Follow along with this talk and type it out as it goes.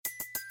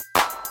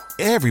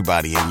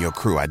Everybody in your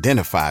crew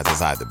identifies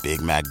as either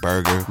Big Mac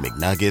Burger,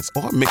 McNuggets,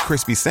 or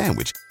McCrispy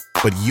Sandwich.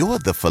 But you're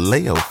the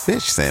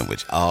Filet-O-Fish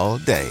Sandwich all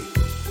day.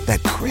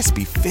 That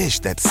crispy fish,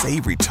 that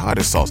savory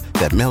tartar sauce,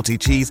 that melty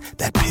cheese,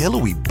 that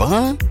pillowy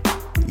bun.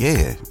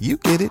 Yeah, you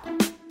get it.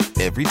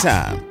 Every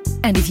time.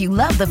 And if you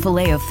love the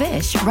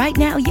Filet-O-Fish, right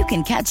now you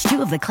can catch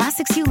two of the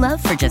classics you love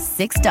for just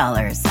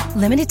 $6.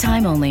 Limited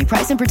time only.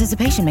 Price and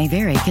participation may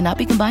vary. Cannot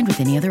be combined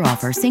with any other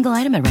offer. Single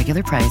item at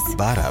regular price.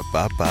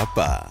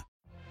 Ba-da-ba-ba-ba.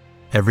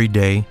 Every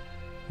day,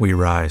 we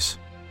rise,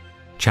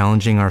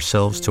 challenging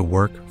ourselves to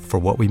work for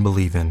what we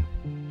believe in.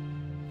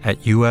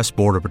 At U.S.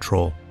 Border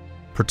Patrol,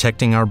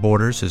 protecting our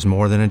borders is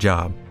more than a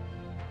job.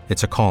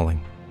 It's a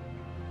calling.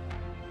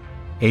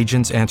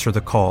 Agents answer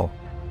the call,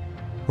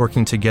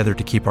 working together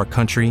to keep our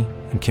country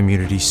and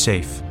communities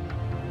safe.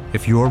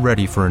 If you're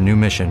ready for a new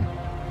mission,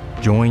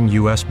 join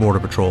U.S.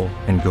 Border Patrol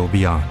and go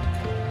beyond.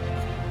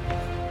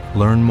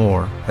 Learn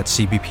more at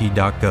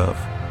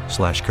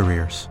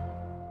cbp.gov/careers.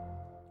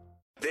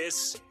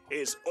 This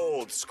is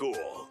Old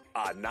School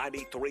on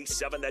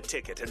 93.7 The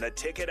Ticket and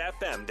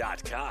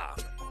theticketfm.com.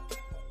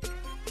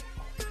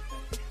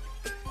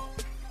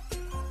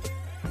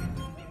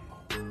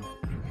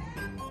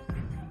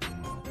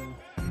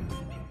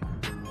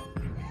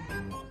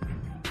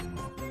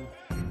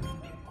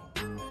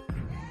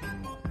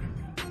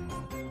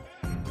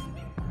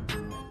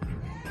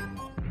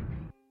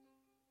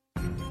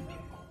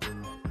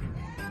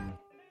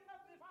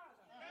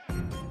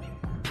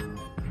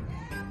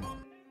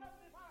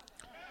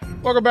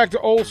 Welcome back to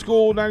Old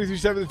School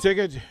 93.7 The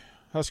Ticket.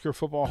 Husker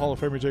Football Hall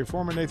of Famer Jay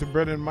Foreman, Nathan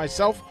Brennan, and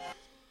myself.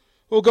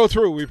 We'll go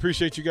through. We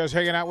appreciate you guys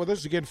hanging out with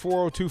us. Again,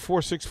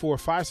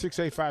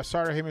 402-464-5685.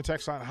 Starter Heyman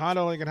text line,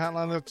 Honda Lincoln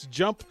Hotline. Let's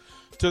jump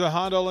to the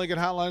Honda Lincoln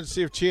Hotline and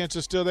see if Chance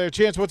is still there.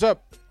 Chance, what's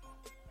up?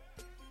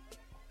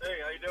 Hey,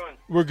 how you doing?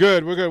 We're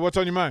good. We're good. What's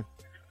on your mind?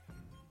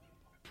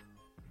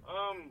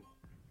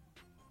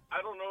 I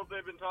don't know if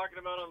they've been talking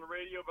about it on the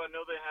radio, but I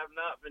know they have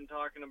not been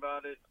talking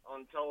about it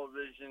on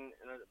television,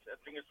 and I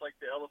think it's like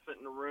the elephant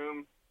in the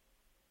room.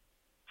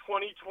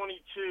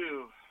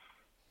 2022,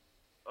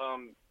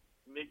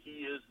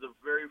 Mickey is the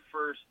very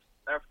first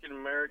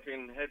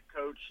African-American head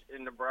coach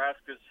in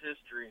Nebraska's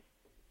history.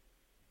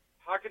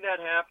 How can that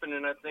happen?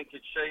 And I think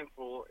it's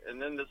shameful. And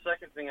then the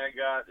second thing I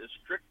got is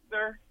Strick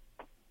there.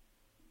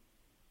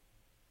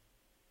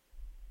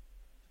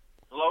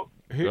 Hello?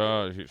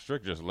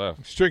 Strick just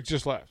left. Strick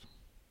just left.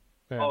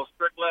 Yeah. Oh,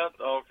 Strick left?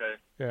 Oh, okay.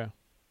 Yeah.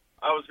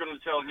 I was going to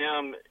tell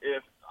him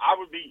if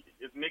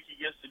Mickey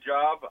gets the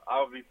job,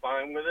 I would be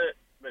fine with it.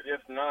 But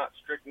if not,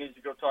 Strick needs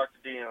to go talk to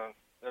Deion.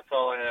 That's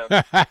all I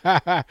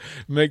have.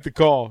 Make the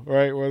call,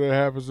 right? Whether it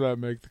happens or not,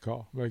 make the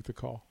call. Make the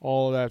call.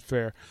 All of that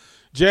fair.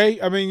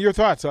 Jay, I mean, your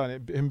thoughts on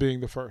it, him being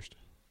the first?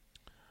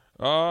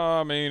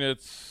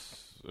 It's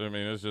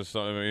just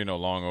something,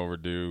 long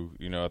overdue.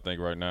 I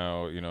think right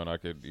now, and I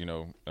could,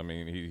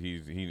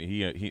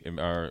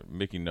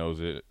 Mickey knows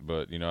it,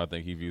 but I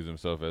think he views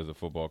himself as a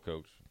football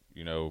coach,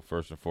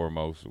 first and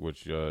foremost,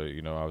 which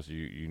obviously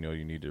you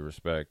need to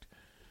respect.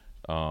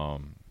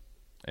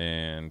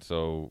 And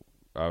so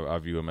I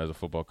view him as a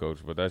football coach,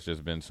 but that's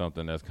just been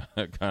something that's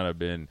kind of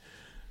been.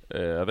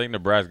 I think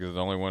Nebraska is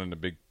the only one in the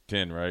Big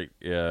Ten, right?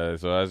 Yeah,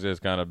 so that's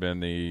just kind of been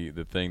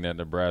the thing that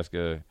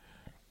Nebraska.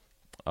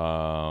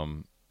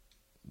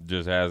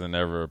 Just hasn't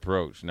ever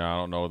approached. Now, I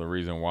don't know the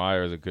reason why,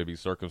 or it could be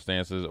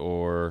circumstances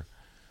or,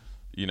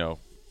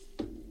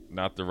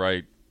 not the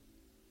right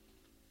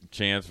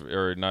chance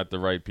or not the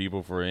right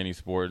people for any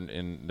sport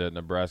in that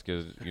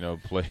Nebraska's,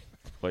 played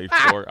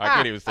for. I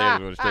can't even say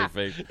it with a straight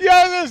face. Yeah,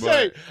 I was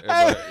going to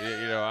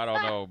say. I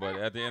don't know. But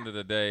at the end of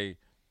the day,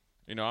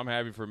 I'm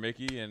happy for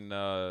Mickey, and,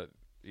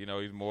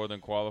 he's more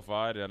than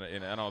qualified, and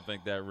I don't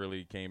think that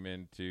really came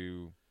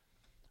into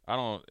 – I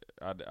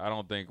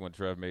don't think when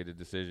Trev made the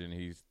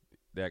decision,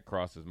 that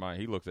crossed his mind.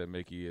 He looks at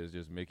Mickey as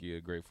just Mickey,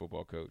 a great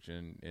football coach,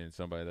 and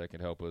somebody that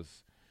can help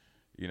us,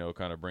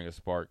 kind of bring a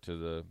spark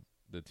to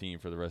the team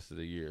for the rest of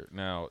the year.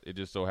 Now, it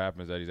just so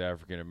happens that he's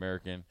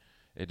African-American.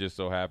 It just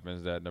so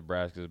happens that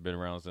Nebraska's been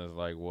around since,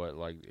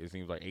 it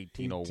seems like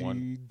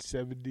 1801.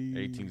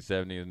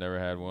 1870 has never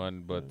had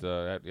one, but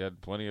had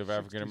plenty of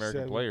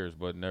African-American players,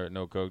 but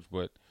no coach.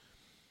 But,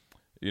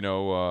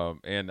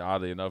 and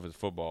oddly enough, it's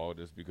football,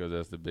 just because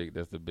that's the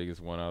biggest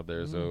one out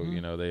there. So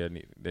they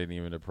didn't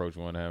even approach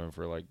one having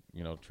for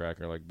track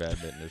or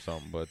badminton or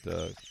something. But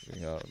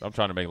I'm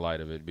trying to make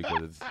light of it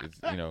because it's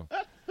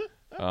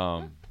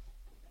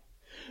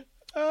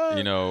but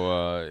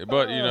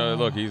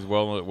look, he's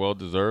well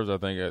deserved. I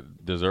think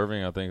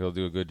deserving. I think he'll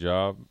do a good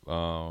job.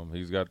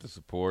 He's got the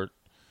support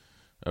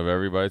of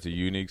everybody. It's a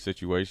unique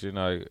situation.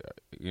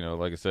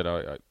 Like I said,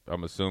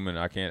 I'm assuming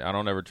I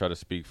don't ever try to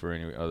speak for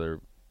any other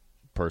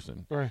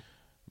person. Right.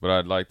 But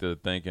I'd like to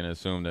think and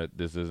assume that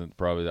this isn't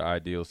probably the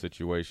ideal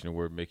situation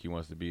where Mickey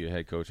wants to be a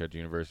head coach at the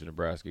University of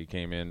Nebraska. He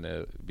came in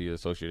to be an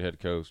associate head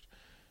coach,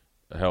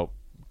 help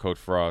Coach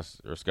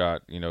Frost or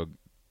Scott,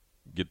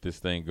 get this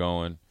thing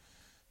going.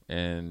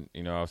 And,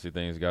 obviously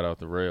things got off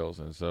the rails.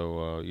 And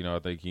so, I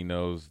think he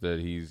knows that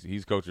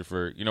he's coaching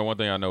for – one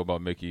thing I know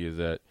about Mickey is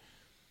that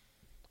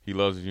he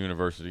loves his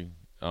university.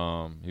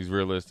 He's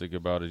realistic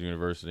about his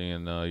university,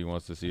 and he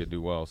wants to see it do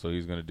well. So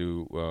he's going to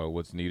do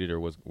what's needed or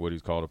what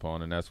he's called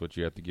upon, and that's what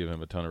you have to give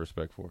him a ton of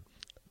respect for.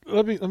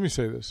 Let me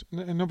say this,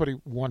 and nobody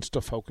wants to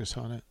focus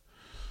on it.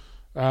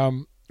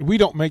 We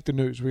don't make the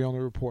news; we only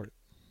report it.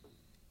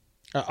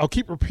 I'll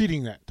keep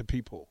repeating that to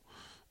people,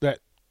 that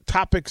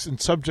topics and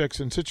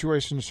subjects and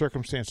situations and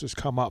circumstances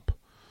come up,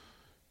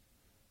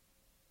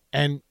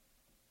 and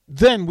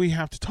then we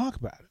have to talk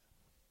about it.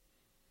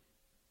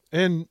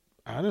 And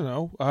I don't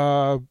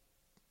know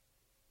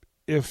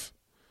if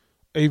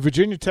a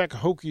Virginia Tech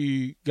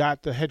Hokie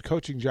got the head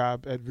coaching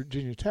job at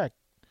Virginia Tech,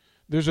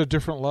 there's a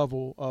different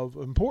level of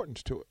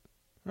importance to it,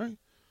 right?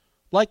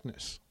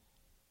 Likeness.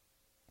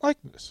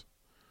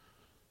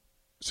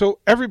 So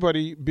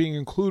everybody being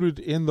included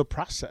in the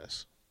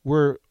process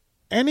where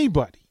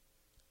anybody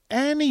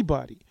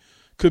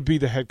could be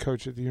the head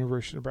coach at the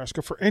University of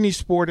Nebraska for any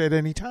sport at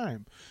any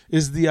time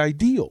is the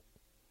ideal.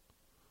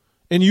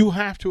 And you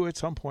have to at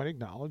some point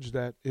acknowledge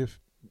that if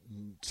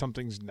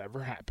something's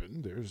never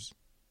happened, there's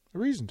a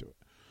reason to it.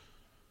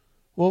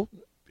 Well,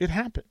 it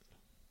happened.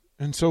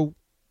 And so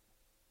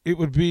it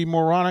would be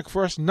moronic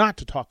for us not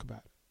to talk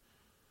about it.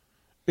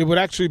 It would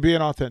actually be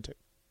inauthentic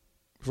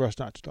for us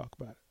not to talk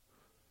about it.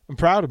 I'm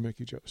proud of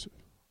Mickey Joseph.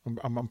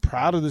 I'm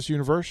proud of this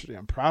university.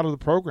 I'm proud of the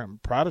program. I'm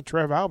proud of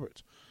Trev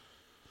Alberts.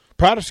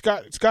 Proud of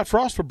Scott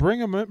Frost for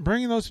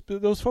bringing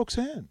those folks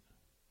in.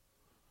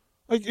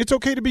 Like, it's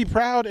okay to be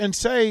proud and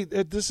say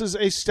that this is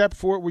a step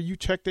forward where you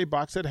checked a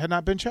box that had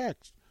not been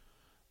checked.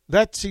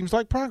 That seems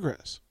like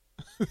progress.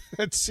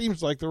 That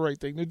seems like the right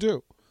thing to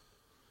do.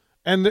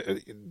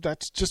 And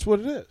that's just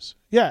what it is.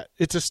 Yeah,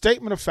 it's a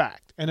statement of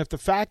fact. And if the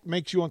fact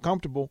makes you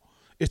uncomfortable,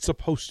 it's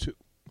supposed to.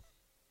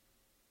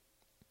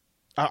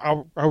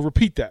 I'll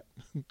repeat that.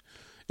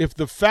 If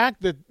the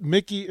fact that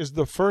Mickey is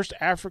the first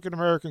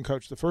African-American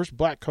coach, the first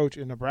black coach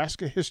in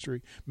Nebraska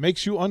history,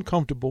 makes you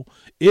uncomfortable,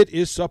 it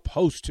is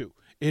supposed to.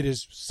 It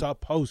is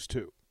supposed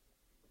to.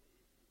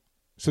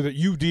 So that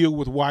you deal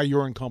with why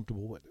you're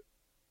uncomfortable with it.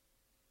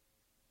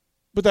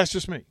 But that's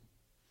just me.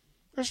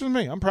 That's just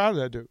me. I'm proud of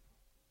that dude.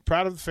 I'm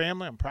proud of the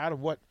family. I'm proud of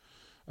what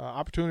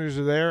opportunities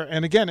are there.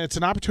 And, again, it's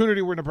an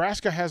opportunity where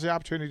Nebraska has the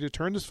opportunity to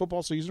turn this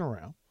football season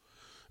around.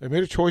 They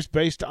made a choice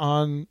based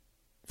on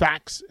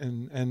facts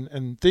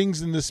and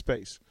things in this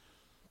space.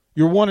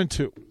 You're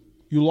 1-2.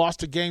 You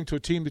lost a game to a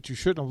team that you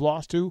shouldn't have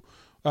lost to,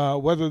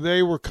 whether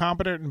they were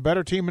competent and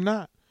better team or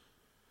not.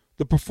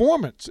 The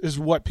performance is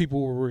what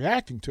people were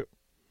reacting to.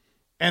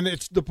 And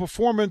it's the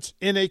performance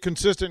in a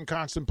consistent,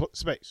 constant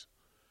space.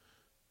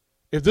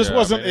 If this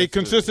wasn't a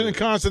consistent and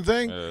constant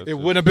thing, it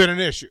wouldn't have been an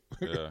issue.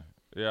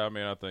 Yeah, I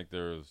mean, I think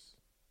there's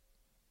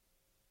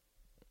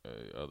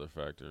other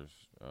factors.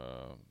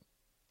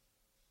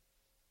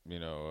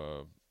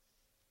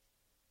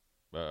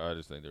 I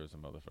just think there's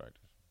some other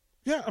factors.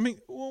 Yeah, I mean,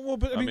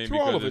 through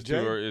all of it, Jay.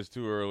 It's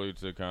too early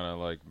to kind of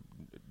like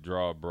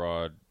draw a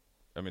broad.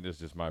 I mean, this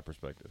is just my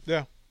perspective.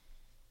 Yeah.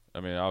 I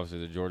mean, obviously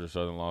the Georgia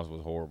Southern loss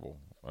was horrible.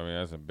 I mean,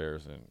 that's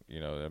embarrassing.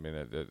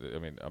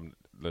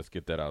 Let's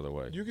get that out of the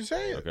way. You can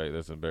say it. Okay,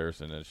 that's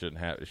embarrassing. It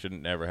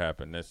shouldn't never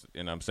happen.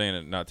 And I'm saying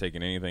it, not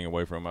taking anything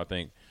away from them. I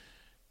think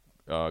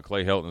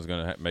Clay Helton is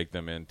going to make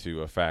them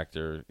into a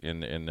factor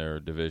in their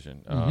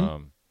division.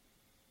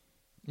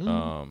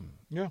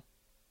 Yeah.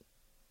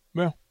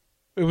 Well,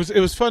 it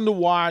was fun to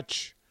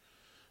watch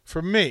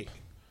for me.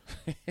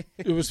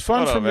 It was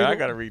fun for me. I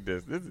got to read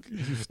this. This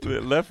is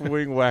left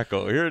wing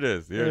wacko. Here it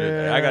is.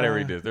 I got to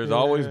read this. There's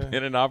always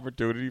been an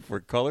opportunity for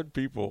colored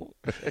people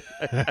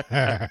in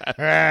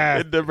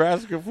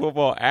Nebraska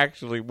football.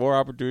 Actually, more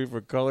opportunity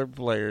for colored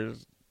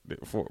players.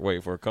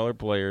 For colored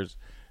players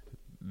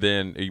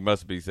than you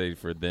must be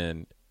safer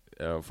than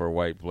for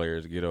white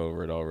players. Get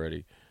over it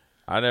already.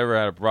 I never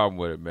had a problem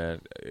with it,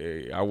 man.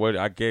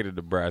 I came to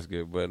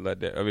Nebraska, but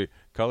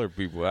colored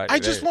people. I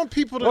just want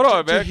people to, hold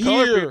on, man. to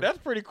Colored hear. people, that's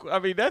pretty cool. I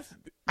mean,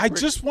 I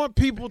just want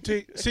people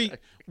to see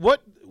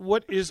what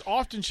is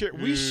often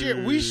shared. We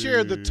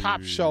share the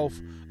top shelf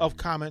of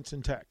comments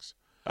and texts.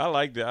 I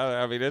like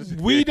that.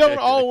 We don't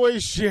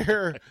always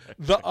share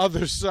the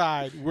other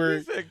side. Where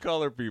you said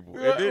colored people.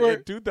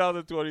 In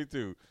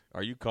 2022,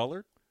 are you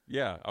colored?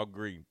 Yeah, I'm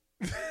green.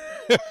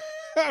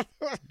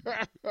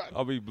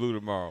 I'll be blue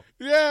tomorrow.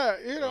 Yeah,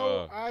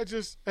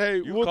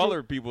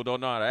 colored people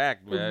don't know how to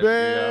act, man.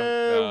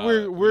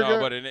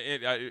 But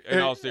in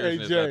all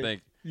seriousness, Jay, I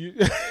think.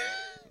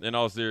 In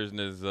all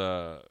seriousness,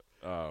 man,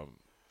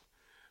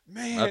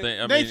 I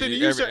think,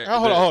 Nathan,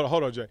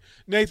 hold on, Jay.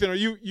 Nathan,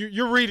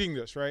 you're reading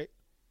this, right?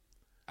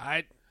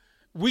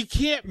 We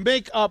can't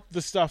make up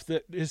the stuff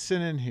that is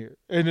sent in here,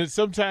 and it's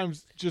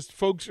sometimes just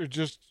folks are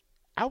just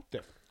out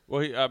there.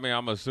 Well,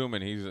 I'm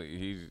assuming he's.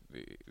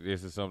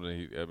 This is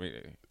something.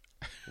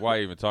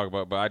 Why even talk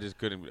about? But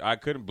I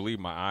couldn't believe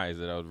my eyes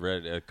that I was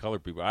read at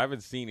colored people. I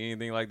haven't seen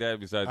anything like that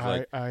besides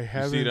I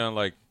haven't. You see it on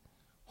like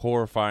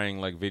horrifying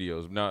like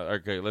videos. No,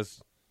 okay,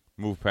 let's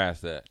move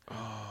past that.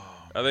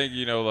 Oh. I think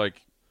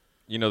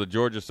the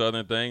Georgia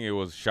Southern thing. It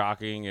was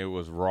shocking. It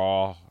was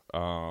raw.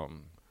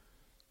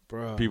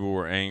 people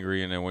were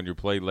angry. And then when you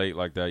play late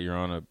like that, you're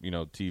on a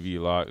TV a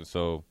lot. And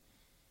so,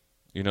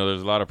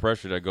 there's a lot of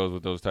pressure that goes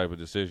with those type of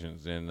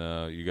decisions. And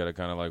you got to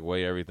kind of like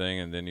weigh everything.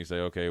 And then you say,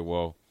 okay,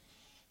 well,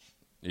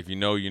 if you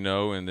know,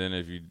 and then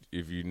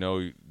if you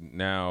know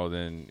now,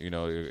 then,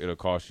 it'll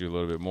cost you a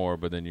little bit more.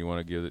 But then you want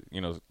to give it,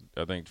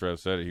 I think Trev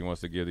said it. He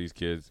wants to give these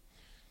kids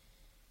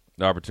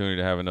the opportunity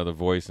to have another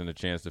voice and a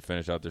chance to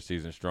finish out their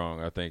season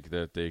strong. I think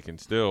that they can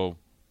still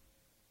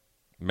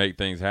make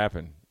things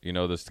happen.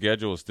 The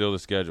schedule is still the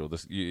schedule.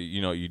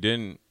 You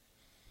didn't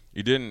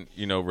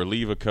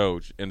relieve a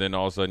coach and then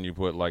all of a sudden you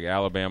put like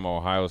Alabama,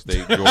 Ohio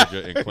State,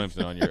 Georgia, and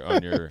Clemson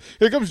on your.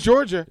 Here comes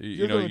Georgia.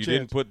 You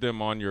didn't put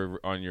them on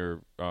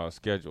your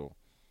schedule.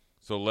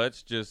 So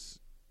let's just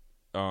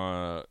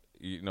not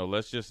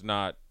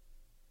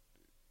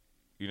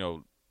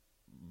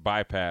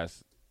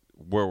bypass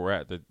where we're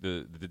at.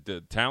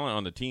 The talent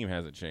on the team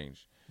hasn't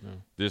changed. No.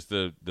 Just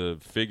the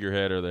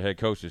figurehead or the head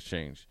coach has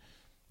changed.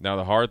 Now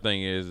the hard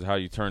thing is how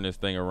you turn this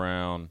thing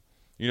around.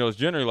 It's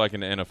generally like in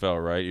the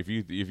NFL, right? If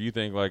you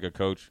think like a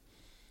coach,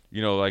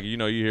 you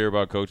hear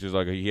about coaches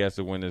like he has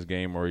to win this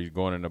game or he's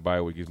going in the bye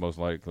week, he's most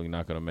likely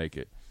not going to make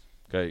it.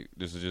 Okay,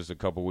 this is just a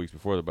couple weeks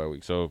before the bye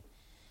week, so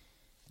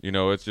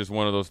it's just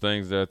one of those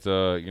things that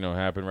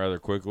happened rather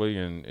quickly,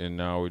 and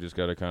now we just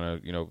got to kind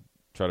of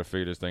try to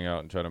figure this thing out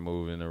and try to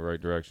move in the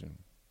right direction.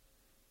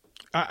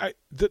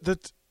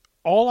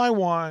 All I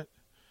want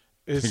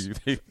is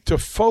to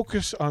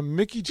focus on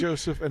Mickey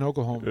Joseph and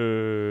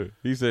Oklahoma.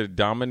 He said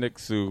Dominic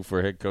Sue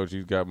for head coach.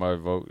 He's got my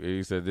vote.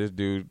 He said this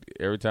dude,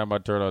 every time I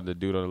turn on, the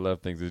dude on the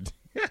left thinks it's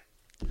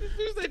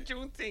This said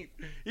Juneteenth.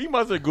 He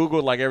must have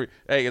Googled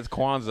hey, it's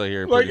Kwanzaa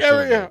here.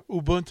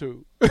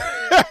 Ubuntu.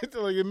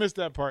 Like you missed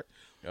that part.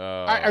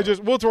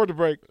 We'll toward the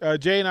break.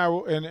 Jay and I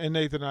and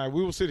Nathan and I,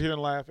 we will sit here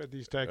and laugh at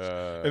these texts,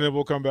 and then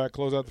we'll come back,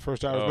 close out the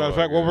first hour. As a matter of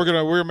fact, we're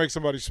gonna make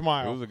somebody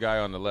smile. Who's the guy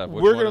on the left?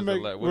 We're gonna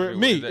make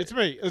me. It's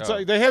me. It's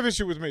like they have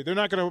issue with me. They're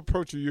not gonna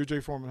approach you. You're Jay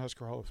Foreman,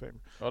 Husker Hall of Famer.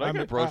 Oh, they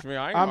can approach me.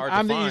 I ain't hard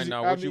to find.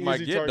 Now, what you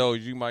might get though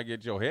is you might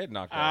get your head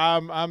knocked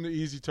off. I'm the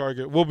easy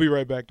target. We'll be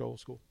right back to Old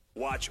School.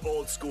 Watch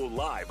Old School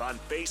live on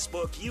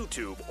Facebook,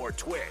 YouTube, or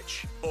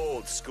Twitch.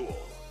 Old School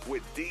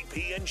with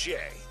DP and J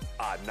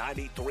on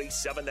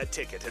 93.7 The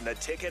Ticket and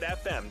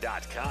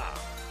theticketfm.com.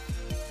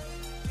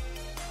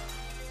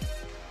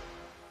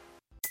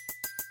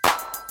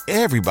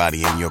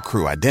 Everybody in your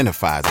crew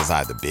identifies as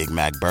either Big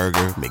Mac Burger,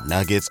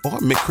 McNuggets, or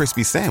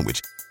McCrispy Sandwich.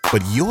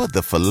 But you're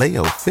the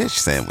Filet-O-Fish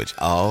Sandwich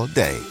all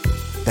day.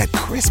 That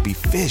crispy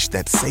fish,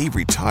 that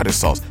savory tartar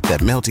sauce,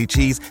 that melty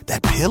cheese,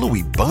 that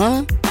pillowy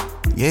bun.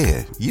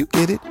 Yeah, you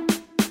get it.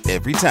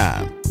 Every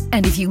time.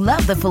 And if you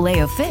love the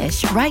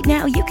Filet-O-Fish, right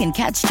now you can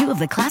catch two of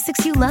the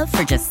classics you love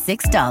for just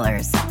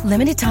 $6.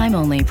 Limited time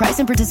only. Price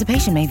and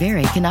participation may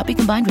vary. Cannot be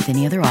combined with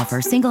any other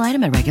offer. Single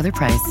item at regular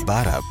price.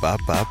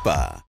 Ba-da-ba-ba-ba.